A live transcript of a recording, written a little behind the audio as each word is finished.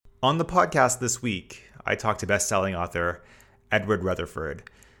On the podcast this week, I talked to best-selling author Edward Rutherfurd.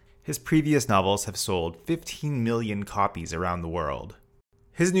 His previous novels have sold 15 million copies around the world.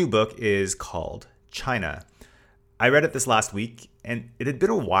 His new book is called China. I read it this last week, and it had been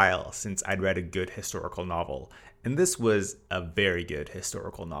a while since I'd read a good historical novel, and this was a very good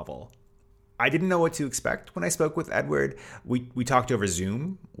historical novel. I didn't know what to expect when I spoke with Edward. We talked over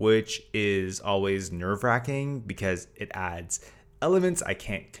Zoom, which is always nerve-wracking because it adds elements I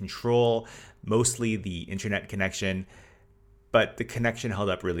can't control, mostly the internet connection, but the connection held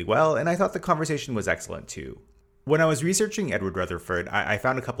up really well, and I thought the conversation was excellent too. When I was researching Edward Rutherfurd, I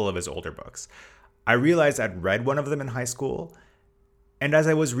found a couple of his older books. I realized I'd read one of them in high school, and as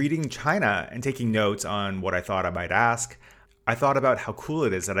I was reading China and taking notes on what I thought I might ask, I thought about how cool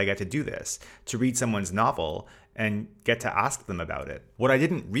it is that I get to do this, to read someone's novel and get to ask them about it. What I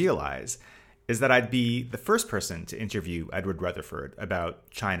didn't realize is that I'd be the first person to interview Edward Rutherfurd about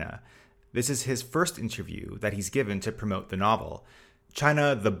China. This is his first interview that he's given to promote the novel.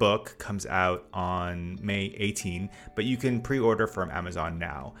 China, the book, comes out on May 18, but you can pre-order from Amazon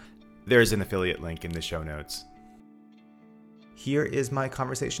now. There's an affiliate link in the show notes. Here is my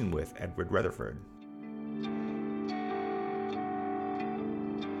conversation with Edward Rutherfurd.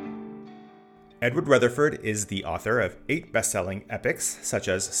 Edward Rutherfurd is the author of 8 best-selling epics, such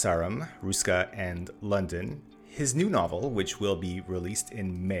as Sarum, Ruska, and London. His new novel, which will be released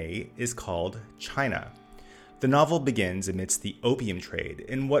in May, is called China. The novel begins amidst the opium trade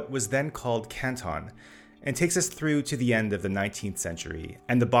in what was then called Canton, and takes us through to the end of the 19th century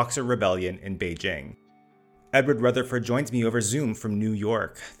and the Boxer Rebellion in Beijing. Edward Rutherfurd joins me over Zoom from New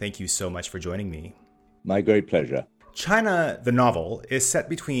York. Thank you so much for joining me. My great pleasure. China, the novel, is set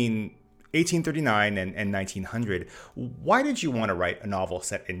between 1839 and 1900. Why did you want to write a novel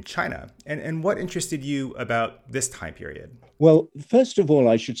set in China? And what interested you about this time period? Well, first of all,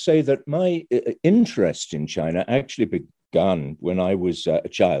 I should say that my interest in China actually began when I was a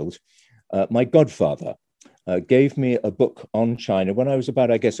child. My godfather gave me a book on China when I was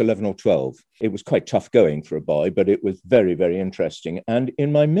about, 11 or 12. It was quite tough going for a boy, but it was very, very interesting. And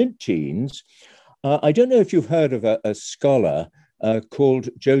in my mid-teens, I don't know if you've heard of a scholar called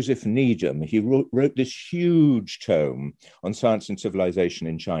Joseph Needham. He wrote this huge tome on science and civilization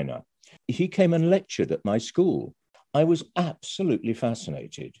in China. He came and lectured at my school. I was absolutely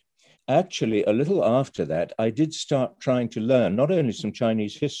fascinated. Actually, a little after that, I did start trying to learn not only some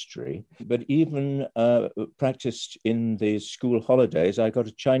Chinese history, but even practiced in the school holidays. I got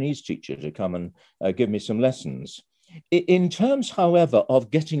a Chinese teacher to come and give me some lessons. In terms, however, of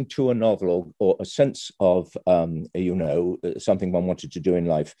getting to a novel or a sense of, something one wanted to do in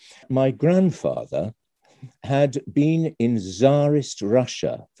life, my grandfather had been in Tsarist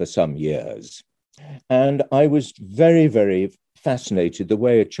Russia for some years. And I was very, very fascinated the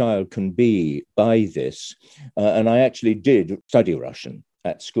way a child can be by this. And I actually did study Russian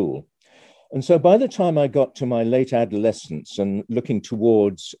at school. And so by the time I got to my late adolescence and looking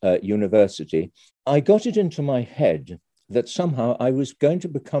towards university, I got it into my head that somehow I was going to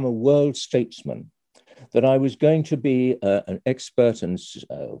become a world statesman, that I was going to be an expert and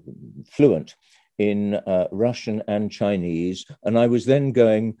fluent in Russian and Chinese, and I was then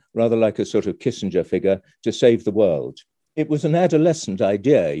going, rather like a sort of Kissinger figure, to save the world. It was an adolescent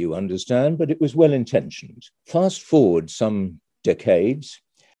idea, you understand, but it was well-intentioned. Fast forward some decades,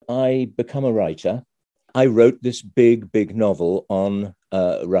 I become a writer. I wrote this big novel on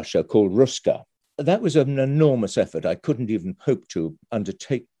Russia called Ruska. That was an enormous effort. I couldn't even hope to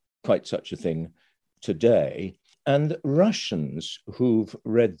undertake quite such a thing today. And Russians who've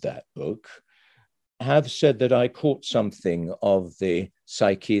read that book have said that I caught something of the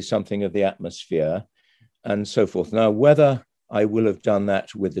psyche, something of the atmosphere, and so forth. Now, whether I will have done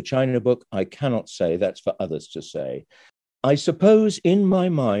that with the China book, I cannot say. That's for others to say. I suppose in my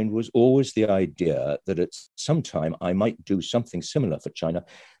mind was always the idea that at some time I might do something similar for China.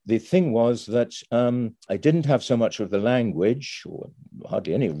 The thing was that I didn't have so much of the language, or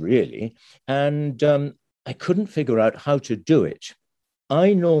hardly any really, and I couldn't figure out how to do it.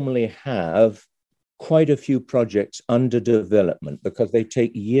 I normally have quite a few projects under development because they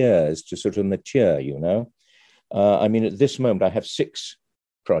take years to sort of mature, you know. At this moment, I have 6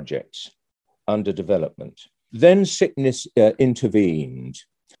 projects under development. Then sickness intervened.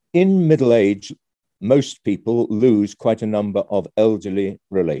 In middle age, most people lose quite a number of elderly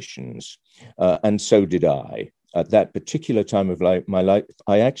relations, and so did I. At that particular time of my life,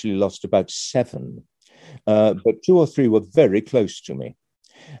 I actually lost about 7, but 2 or 3 were very close to me.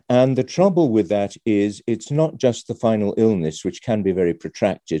 And the trouble with that is it's not just the final illness, which can be very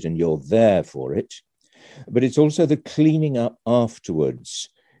protracted and you're there for it, but it's also the cleaning up afterwards.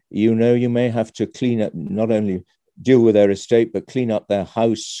 You may have to clean up, not only deal with their estate, but clean up their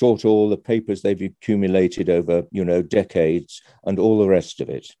house, sort all the papers they've accumulated over, decades and all the rest of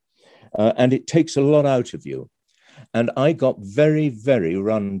it. And it takes a lot out of you. And I got very, very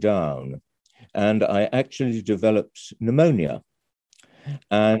run down. And I actually developed pneumonia.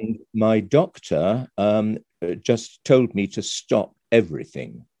 And my doctor just told me to stop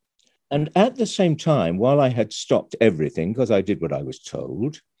everything. And at the same time, while I had stopped everything, because I did what I was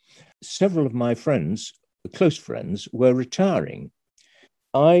told, several of my friends, close friends, were retiring.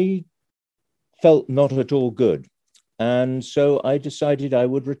 I felt not at all good. And so I decided I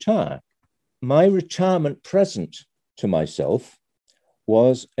would retire. My retirement present to myself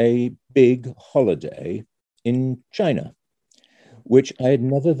was a big holiday in China, which I had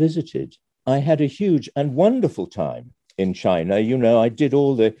never visited. I had a huge and wonderful time in China. I did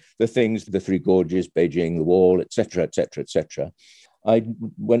all the things, the Three Gorges, Beijing, the Wall, etc., etc., etc. I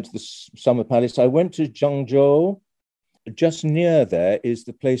went to the Summer Palace. I went to Zhengzhou. Just near there is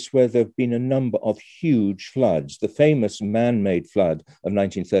the place where there have been a number of huge floods, the famous man-made flood of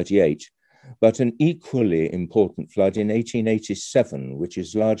 1938, but an equally important flood in 1887, which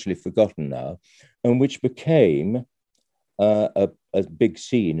is largely forgotten now, and which became a big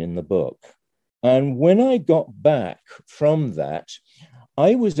scene in the book. And when I got back from that,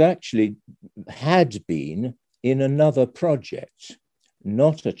 I had been in another project,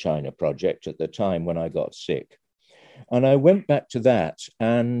 not a China project at the time when I got sick. And I went back to that,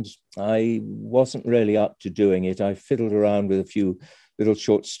 and I wasn't really up to doing it. I fiddled around with a few little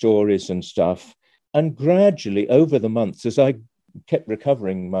short stories and stuff. And gradually, over the months, as I kept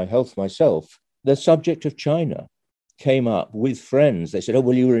recovering my health myself, the subject of China came up with friends. They said, "Oh,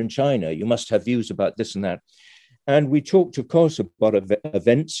 well, you were in China. You must have views about this and that." And we talked, of course, about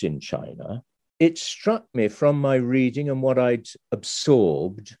events in China. It struck me from my reading and what I'd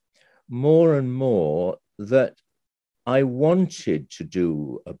absorbed more and more that I wanted to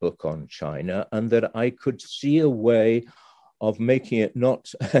do a book on China, and that I could see a way of making it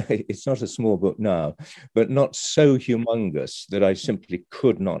not, it's not a small book now, but not so humongous that I simply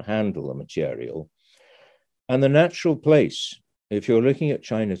could not handle the material. And the natural place, if you're looking at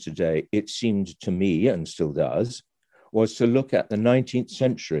China today, it seemed to me, and still does, was to look at the 19th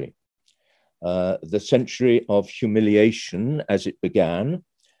century, the century of humiliation as it began,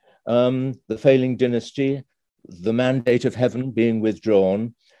 the failing dynasty, the mandate of heaven being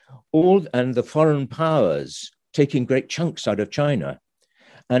withdrawn, and the foreign powers taking great chunks out of China.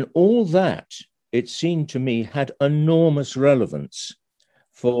 And all that, it seemed to me, had enormous relevance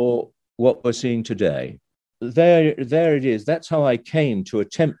for what we're seeing today. There it is. That's how I came to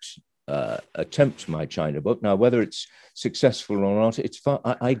attempt my China book. Now, whether it's successful or not,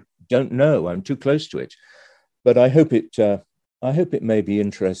 I don't know. I'm too close to it. But I hope it may be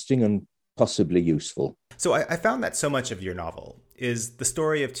interesting and possibly useful. So I found that so much of your novel is the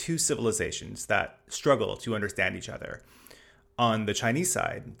story of two civilizations that struggle to understand each other. On the Chinese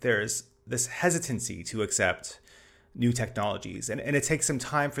side, there's this hesitancy to accept new technologies, and it takes some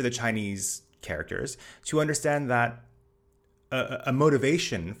time for the Chinese characters to understand that a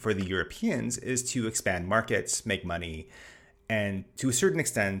motivation for the Europeans is to expand markets, make money, and to a certain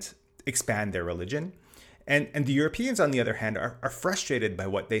extent, expand their religion. And the Europeans, on the other hand, are frustrated by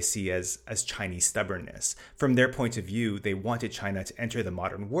what they see as Chinese stubbornness. From their point of view, they wanted China to enter the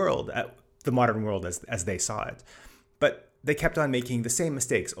modern world as they saw it. But they kept on making the same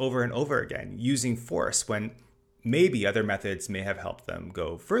mistakes over and over again, using force when maybe other methods may have helped them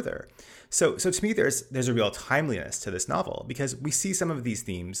go further. So to me, there's a real timeliness to this novel, because we see some of these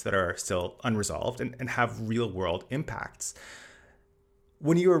themes that are still unresolved and have real world impacts.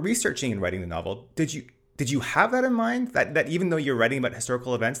 When you were researching and writing the novel, did you have that in mind? That even though you're writing about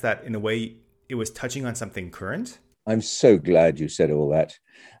historical events, that in a way it was touching on something current? I'm so glad you said all that.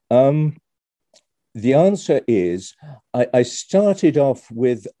 The answer is, I started off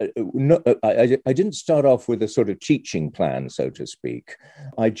with, I didn't start off with a sort of teaching plan, so to speak.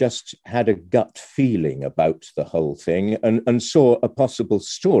 I just had a gut feeling about the whole thing and saw a possible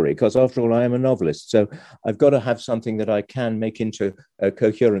story, because after all, I am a novelist. So I've got to have something that I can make into a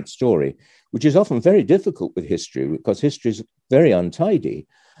coherent story, which is often very difficult with history, because history is very untidy.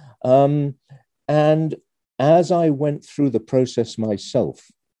 And as I went through the process myself,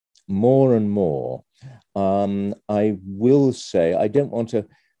 more and more, I will say I don't want to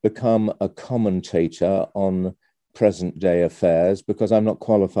become a commentator on present day affairs, because I'm not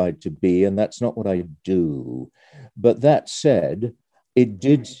qualified to be, and that's not what I do. But that said, it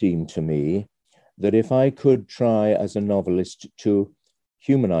did seem to me that if I could try as a novelist to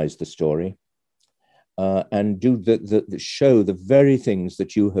humanize the story and do the show the very things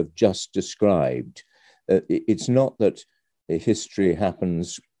that you have just described. It's not that history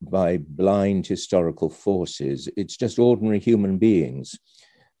happens by blind historical forces. It's just ordinary human beings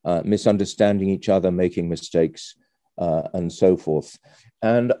misunderstanding each other, making mistakes, and so forth.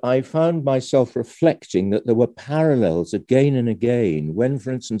 And I found myself reflecting that there were parallels again and again when,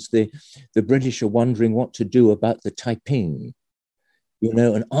 for instance, the British are wondering what to do about the Taiping,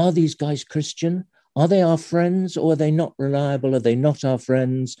 and are these guys Christian? Are they our friends, or are they not reliable? Are they not our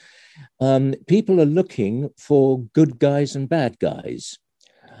friends? People are looking for good guys and bad guys.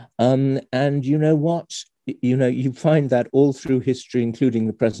 And you know what? You find that all through history, including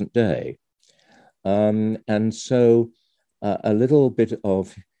the present day. And so a little bit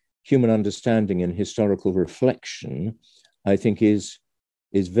of human understanding and historical reflection, I think, is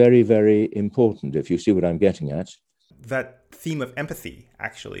very, very important, if you see what I'm getting at. That theme of empathy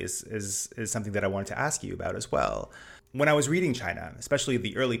actually is something that I wanted to ask you about as well. When I was reading China, especially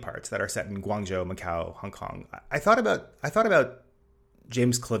the early parts that are set in Guangzhou, Macau, Hong Kong, I thought about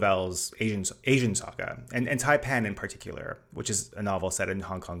James Clavell's Asian Saga and Taipan in particular, which is a novel set in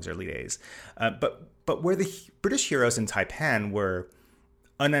Hong Kong's early days. But where the British heroes in Taipan were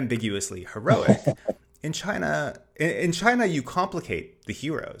unambiguously heroic, in China you complicate the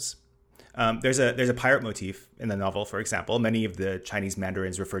heroes. There's a pirate motif in the novel, for example. Many of the Chinese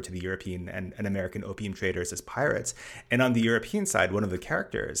mandarins refer to the European and American opium traders as pirates. And on the European side, one of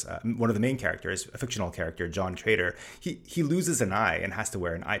the main characters, a fictional character, John Trader, he loses an eye and has to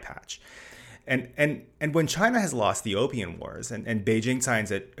wear an eye patch. And when China has lost the Opium Wars and Beijing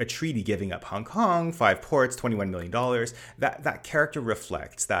signs a treaty giving up Hong Kong, 5 ports, $21 million, that character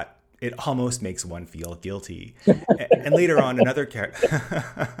reflects that it almost makes one feel guilty. And later on, another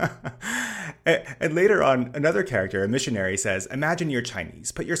character, a missionary, says, "Imagine you're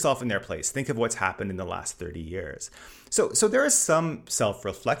Chinese. Put yourself in their place. Think of what's happened in the last 30 years." So there is some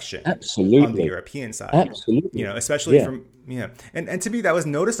self-reflection on the European side. Absolutely. Especially from and to me that was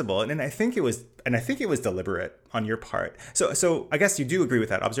noticeable, and I think it was deliberate on your part. So I guess you do agree with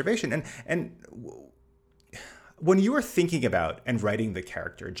that observation. And when you were thinking about and writing the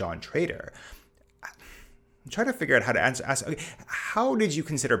character John Trader, I'm trying to figure out how to ask, okay, how did you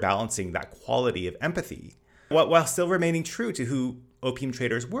consider balancing that quality of empathy while still remaining true to who opium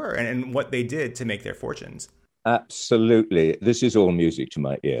traders were and what they did to make their fortunes? Absolutely. This is all music to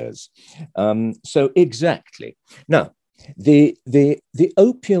my ears. So exactly. Now, the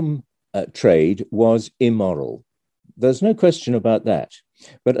opium trade was immoral. There's no question about that.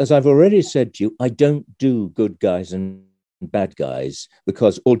 But as I've already said to you, I don't do good guys and bad guys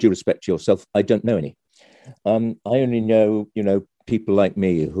because, all due respect to yourself, I don't know any. I only know, people like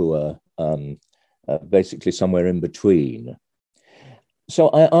me who are basically somewhere in between. So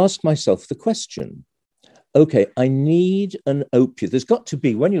I ask myself the question, okay, I need an opium. There's got to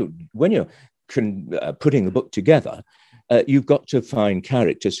be, when you're putting the book together, you've got to find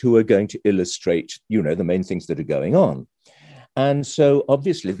characters who are going to illustrate, the main things that are going on. And so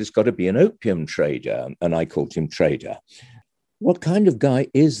obviously there's got to be an opium trader, and I called him Trader. What kind of guy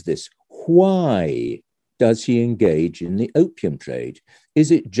is this? Why does he engage in the opium trade?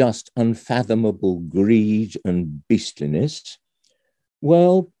 Is it just unfathomable greed and beastliness?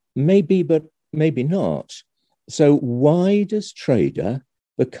 Well, maybe, but maybe not. So why does Trader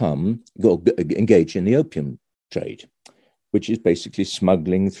engage in the opium trade, which is basically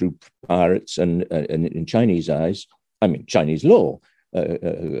smuggling through pirates and in Chinese eyes, Chinese law,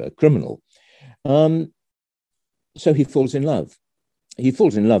 a criminal. So he falls in love. He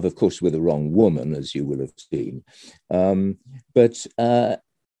falls in love, of course, with the wrong woman, as you will have seen. But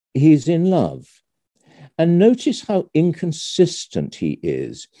he's in love. And notice how inconsistent he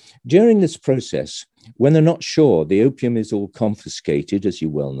is. During this process, when they're not sure, the opium is all confiscated, as you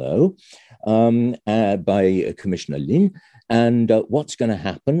well know, by Commissioner Lin. And what's going to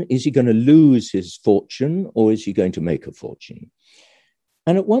happen? Is he going to lose his fortune, or is he going to make a fortune?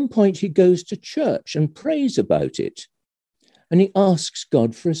 And at one point, he goes to church and prays about it. And he asks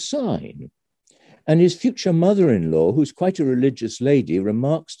God for a sign. And his future mother-in-law, who's quite a religious lady,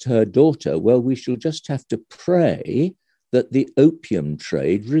 remarks to her daughter, well, we shall just have to pray that the opium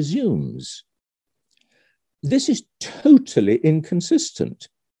trade resumes. This is totally inconsistent.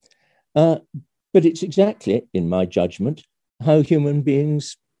 But it's exactly, in my judgment, how human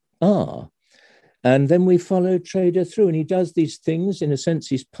beings are. And then we follow Trader through, and he does these things. In a sense,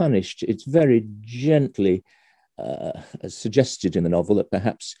 he's punished. It's very gently suggested in the novel that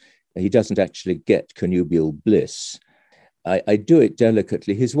perhaps he doesn't actually get connubial bliss. I do it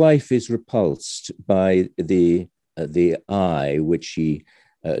delicately. His wife is repulsed by the eye which he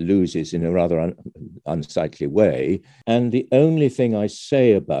loses in a rather unsightly way. And the only thing I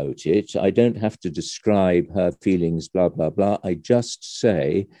say about it, I don't have to describe her feelings, blah, blah, blah. I just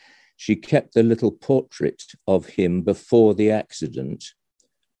say she kept the little portrait of him before the accident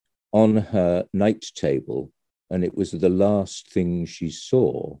on her night table. And it was the last thing she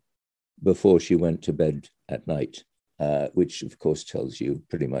saw before she went to bed at night. Which of course tells you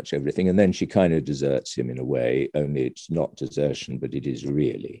pretty much everything. And then she kind of deserts him in a way, only it's not desertion, but it is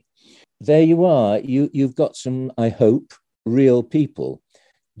really. There you are. You've got some, I hope, real people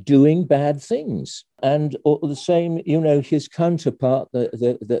doing bad things. And the same, his counterpart,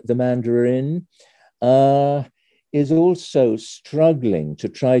 the Mandarin, is also struggling to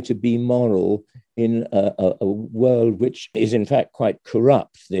try to be moral in a world which is in fact quite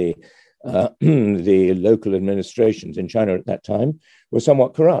corrupt. The local administrations in China at that time were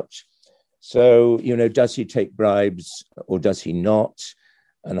somewhat corrupt. So, does he take bribes or does he not?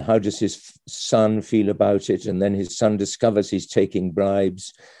 And how does his son feel about it? And then his son discovers he's taking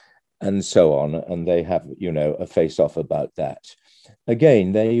bribes and so on. And they have, a face-off about that.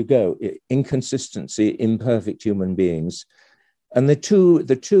 Again, there you go. Inconsistency, imperfect human beings. And the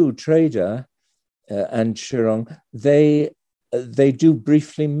two, Trader and Shirong, they do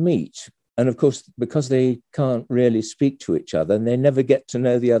briefly meet. And of course, because they can't really speak to each other, and they never get to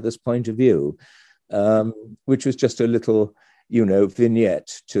know the other's point of view, which was just a little,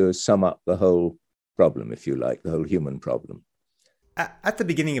 vignette to sum up the whole problem, if you like, the whole human problem. At the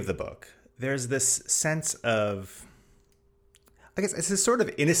beginning of the book, there's this sense of, I guess it's a sort of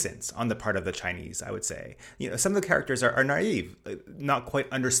innocence on the part of the Chinese, I would say. Some of the characters are naive, not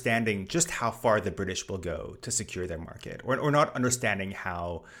quite understanding just how far the British will go to secure their market, or not understanding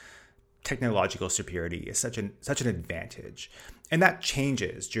how technological superiority is such an advantage. And that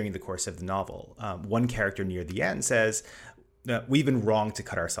changes during the course of the novel. One character near the end says, we've been wrong to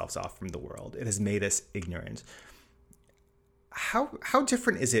cut ourselves off from the world. It has made us ignorant. How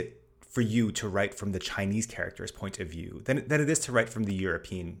different is it for you to write from the Chinese character's point of view than it is to write from the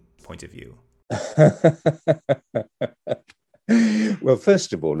European point of view? Well,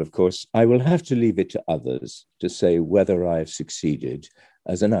 first of all, of course, I will have to leave it to others to say whether I have succeeded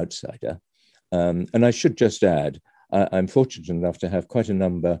as an outsider. And I should just add, I'm fortunate enough to have quite a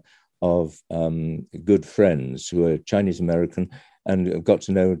number of good friends who are Chinese American and have got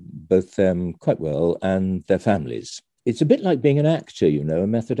to know both them quite well and their families. It's a bit like being an actor, a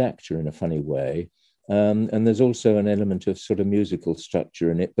method actor in a funny way. And there's also an element of sort of musical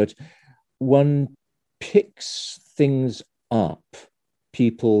structure in it, but one picks things up,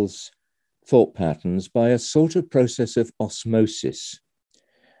 people's thought patterns, by a sort of process of osmosis.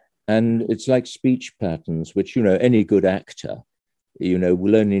 And it's like speech patterns, which, any good actor,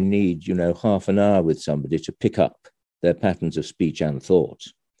 will only need, half an hour with somebody to pick up their patterns of speech and thought.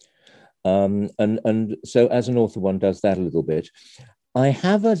 And so as an author, one does that a little bit. I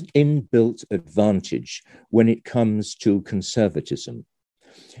have an inbuilt advantage when it comes to conservatism,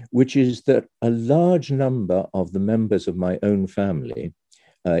 which is that a large number of the members of my own family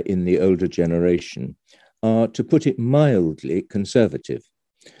in the older generation are, to put it mildly, conservative.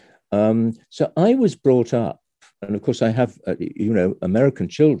 So I was brought up, and of course I have, American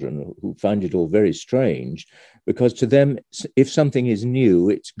children who find it all very strange, because to them, if something is new,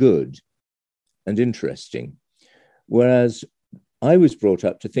 it's good and interesting. Whereas I was brought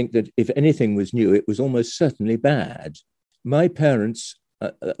up to think that if anything was new, it was almost certainly bad. My parents,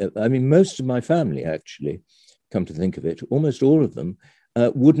 most of my family actually, come to think of it, almost all of them,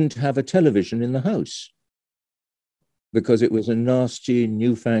 wouldn't have a television in the house because it was a nasty,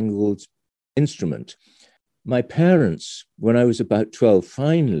 newfangled instrument. My parents, when I was about 12,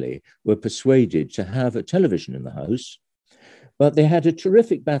 finally were persuaded to have a television in the house, but they had a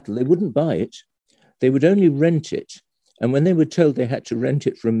terrific battle. They wouldn't buy it. They would only rent it. And when they were told they had to rent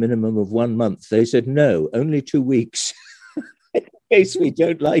it for a minimum of 1 month, they said, no, only 2 weeks, in case we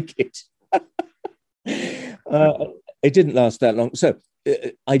don't like it. It didn't last that long. So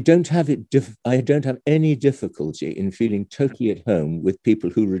I don't have any difficulty in feeling totally at home with people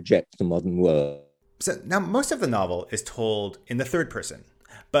who reject the modern world. So now most of the novel is told in the third person,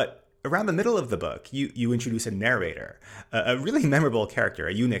 but around the middle of the book, you introduce a narrator, a really memorable character,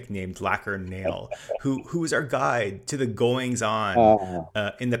 a eunuch named Lacquer Nail, who is our guide to the goings-on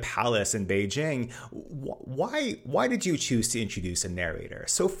in the palace in Beijing. Why did you choose to introduce a narrator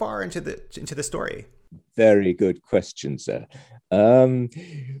so far into the story? Very good question, sir.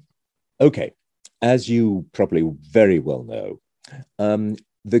 Okay, as you probably very well know,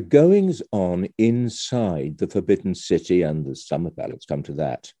 the goings-on inside the Forbidden City and the Summer Palace, come to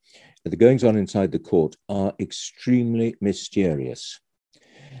that, the goings-on inside the court are extremely mysterious.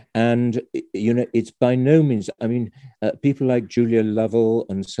 And, it's by no means, I mean, people like Julia Lovell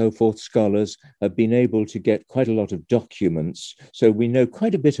and so forth, scholars, have been able to get quite a lot of documents. So we know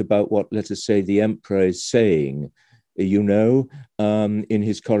quite a bit about what, let us say, the emperor is saying, in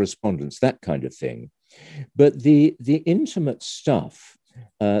his correspondence, that kind of thing. But the intimate stuff,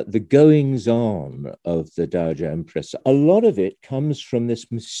 the goings on of the Dowager Empress, a lot of it comes from this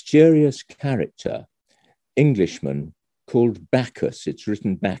mysterious character, Englishman, called Bacchus. It's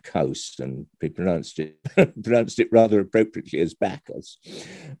written Backhouse, and they pronounced it rather appropriately as Bacchus.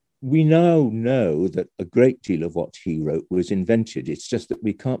 We now know that a great deal of what he wrote was invented. It's just that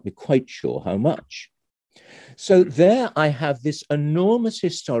we can't be quite sure how much. So there I have this enormous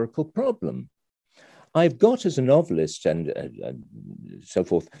historical problem. I've got, as a novelist and so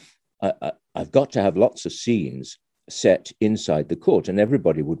forth, I've got to have lots of scenes set inside the court, and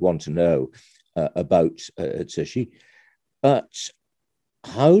everybody would want to know about Cixi. But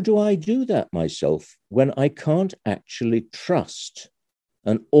how do I do that myself when I can't actually trust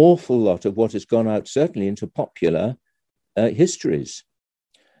an awful lot of what has gone out, certainly into popular histories?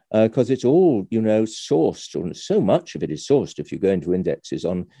 Because it's all, sourced, or so much of it is sourced if you go into indexes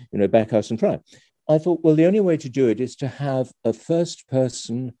on, Backhouse and Fry. I thought, well, the only way to do it is to have a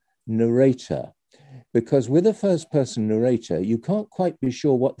first-person narrator, because with a first-person narrator, you can't quite be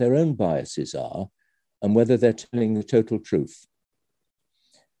sure what their own biases are and whether they're telling the total truth.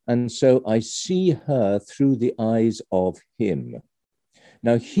 And so I see her through the eyes of him.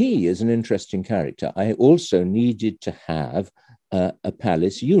 Now, he is an interesting character. I also needed to have a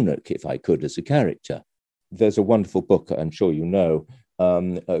palace eunuch, if I could, as a character. There's a wonderful book, I'm sure you know,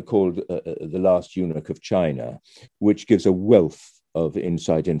 called The Last Eunuch of China, which gives a wealth of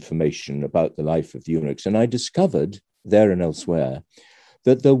inside information about the life of the eunuchs. And I discovered there and elsewhere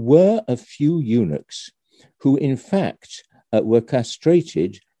that there were a few eunuchs who, in fact, were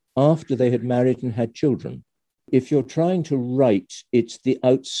castrated after they had married and had children. If you're trying to write, it's the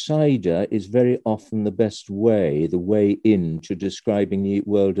outsider is very often the best way, the way into describing the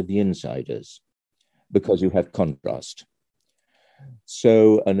world of the insiders, because you have contrast.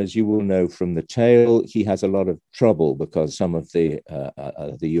 So, and as you will know from the tale, he has a lot of trouble because some of the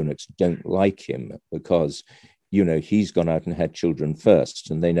eunuchs don't like him because, he's gone out and had children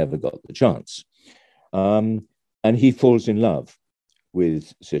first and they never got the chance. And he falls in love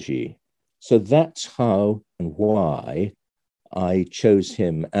with Cixi. So that's how and why I chose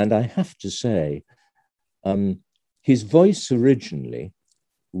him. And I have to say, his voice originally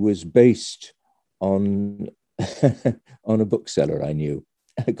was based on on a bookseller I knew,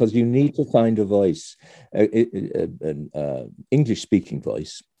 because you need to find a voice, an English-speaking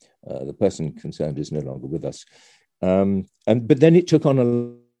voice. The person concerned is no longer with us, but then it took on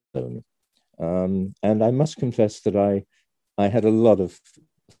a tone, and I must confess that I had a lot of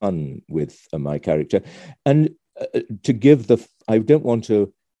fun with my character, and I don't want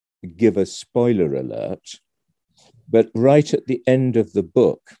to give a spoiler alert, but right at the end of the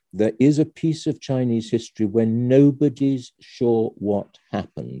book, there is a piece of Chinese history where nobody's sure what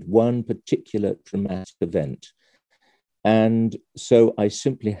happened, one particular traumatic event. And so I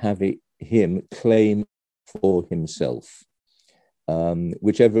simply have him claim for himself,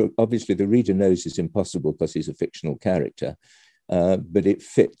 whichever, obviously the reader knows is impossible because he's a fictional character, but it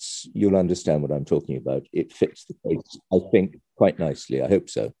fits. You'll understand what I'm talking about. It fits the case, I think, quite nicely. I hope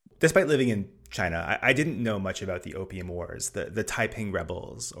so. Despite living in China, I didn't know much about the Opium Wars, the Taiping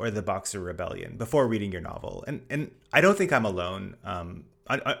Rebels, or the Boxer Rebellion before reading your novel. And I don't think I'm alone.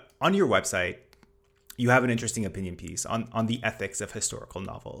 On your website, you have an interesting opinion piece on the ethics of historical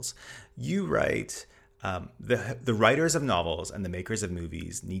novels. You write, the writers of novels and the makers of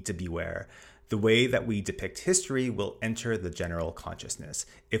movies need to beware. The way that we depict history will enter the general consciousness.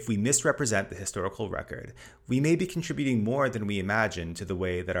 If we misrepresent the historical record, we may be contributing more than we imagine to the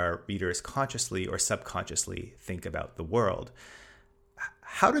way that our readers consciously or subconsciously think about the world.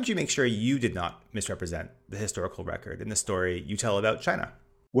 How did you make sure you did not misrepresent the historical record in the story you tell about China?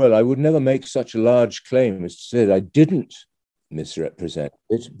 Well, I would never make such a large claim as to say that I didn't misrepresent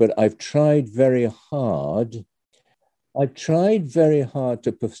it, but I've tried very hard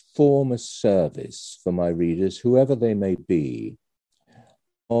to perform a service for my readers, whoever they may be,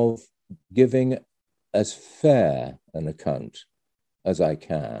 of giving as fair an account as I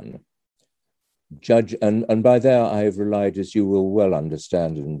can. And by there I have relied, as you will well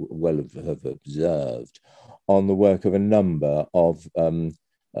understand and well have observed, on the work of a number of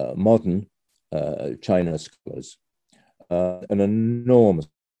modern China scholars. An enormous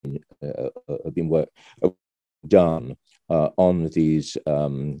have been done on these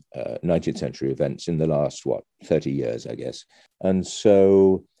 19th century events in the last, 30 years, I guess. And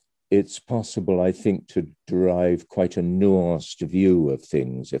so it's possible, I think, to derive quite a nuanced view of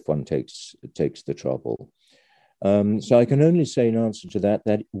things if one takes the trouble. So I can only say in answer to that,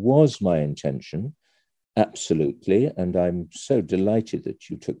 that was my intention, absolutely. And I'm so delighted that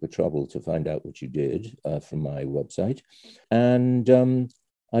you took the trouble to find out what you did from my website. And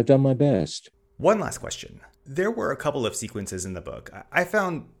I've done my best. One last question. There were a couple of sequences in the book I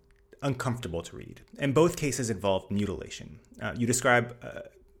found uncomfortable to read. In both cases involved mutilation. You describe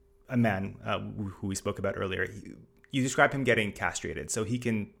a man who we spoke about earlier. You describe him getting castrated so he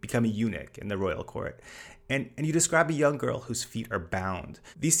can become a eunuch in the royal court. And you describe a young girl whose feet are bound.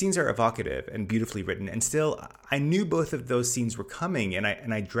 These scenes are evocative and beautifully written, and still, I knew both of those scenes were coming, and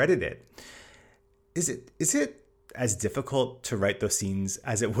I dreaded it. Is it as difficult to write those scenes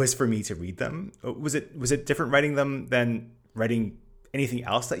as it was for me to read them? Was it different writing them than writing anything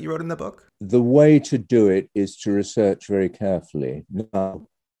else that you wrote in the book? The way to do it is to research very carefully. Now,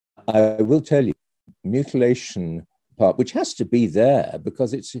 I will tell you, mutilation part, which has to be there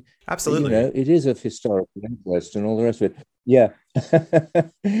because it's absolutely, it is of historical interest and all the rest of it. Yeah.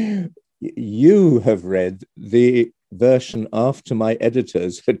 You have read the version after my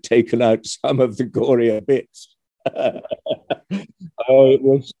editors had taken out some of the gorier bits.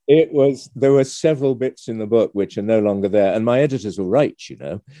 It was there were several bits in the book which are no longer there, and my editors were right.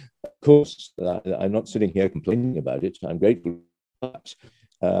 Of course, I'm not sitting here complaining about it. I'm grateful, but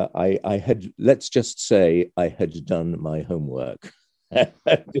I had, let's just say, I had done my homework.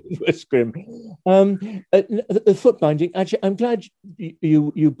 It was grim. The foot binding, actually, I'm glad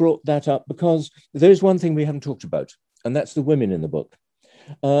you brought that up, because there's one thing we haven't talked about, and that's the women in the book.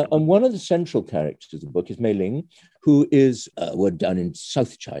 And one of the central characters of the book is Mei Ling, who is down in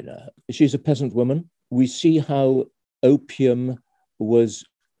South China. She's a peasant woman. We see how opium was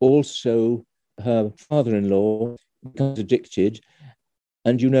also her father-in-law becomes addicted.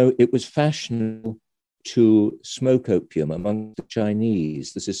 And, it was fashionable to smoke opium among the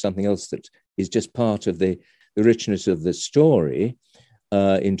Chinese. This is something else that is just part of the richness of the story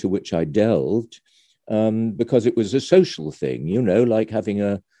into which I delved, because it was a social thing, like having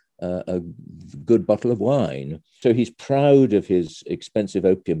a good bottle of wine. So he's proud of his expensive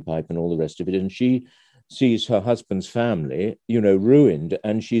opium pipe and all the rest of it. And she sees her husband's family, ruined,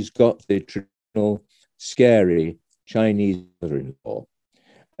 and she's got the traditional scary Chinese mother-in-law.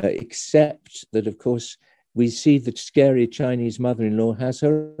 Except that, of course, we see the scary Chinese mother-in-law has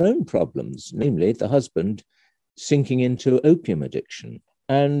her own problems, namely the husband sinking into opium addiction.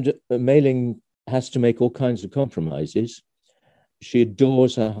 And Mei Ling has to make all kinds of compromises. She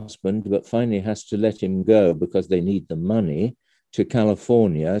adores her husband, but finally has to let him go because they need the money to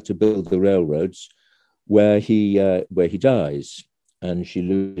California to build the railroads, where he dies. And she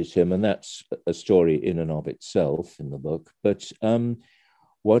loses him, and that's a story in and of itself in the book. But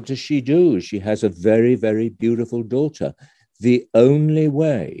what does she do? She has a very, very beautiful daughter. The only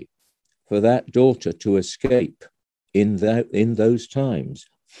way for that daughter to escape in those times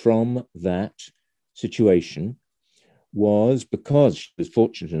from that situation was, because she was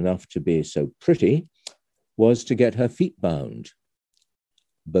fortunate enough to be so pretty, was to get her feet bound.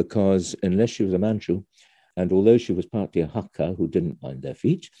 Because unless she was a Manchu, and although she was partly a Hakka who didn't mind their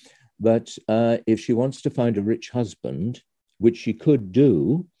feet, but if she wants to find a rich husband, which she could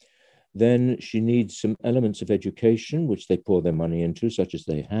do, then she needs some elements of education, which they pour their money into, such as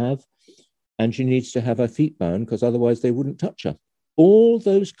they have, and she needs to have her feet bound, because otherwise they wouldn't touch her. All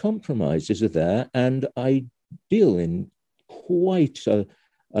those compromises are there, and I deal in quite a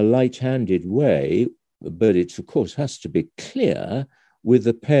light-handed way, but it, of course, has to be clear with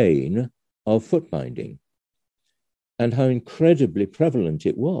the pain of foot binding and how incredibly prevalent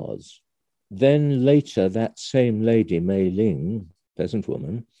it was. Then later, that same lady, Mei Ling, peasant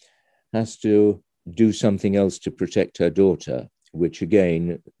woman, has to do something else to protect her daughter, which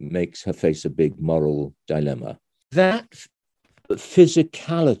again makes her face a big moral dilemma. That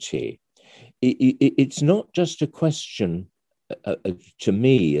physicality, it's not just a question to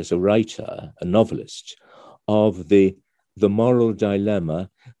me as a writer, a novelist, of the moral dilemma,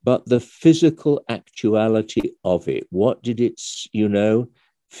 but the physical actuality of it. What did it,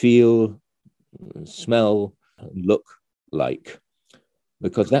 feel, smell, look like?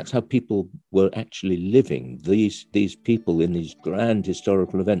 Because that's how people were actually living. These people in these grand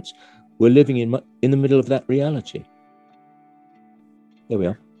historical events were living in the middle of that reality. There we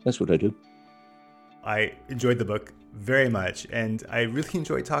are. That's what I do. I enjoyed the book very much, and I really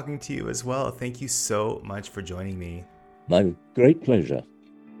enjoyed talking to you as well. Thank you so much for joining me. My great pleasure.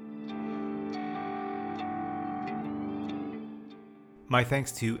 My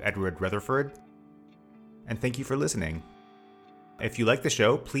thanks to Edward Rutherfurd, and thank you for listening. If you like the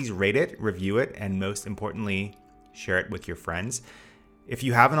show, please rate it, review it, and most importantly, share it with your friends. If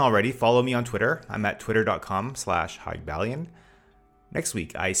you haven't already, follow me on Twitter. I'm at twitter.com/Hygballion. Next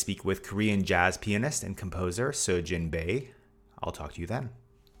week, I speak with Korean jazz pianist and composer Seo-Jin Bae. I'll talk to you then.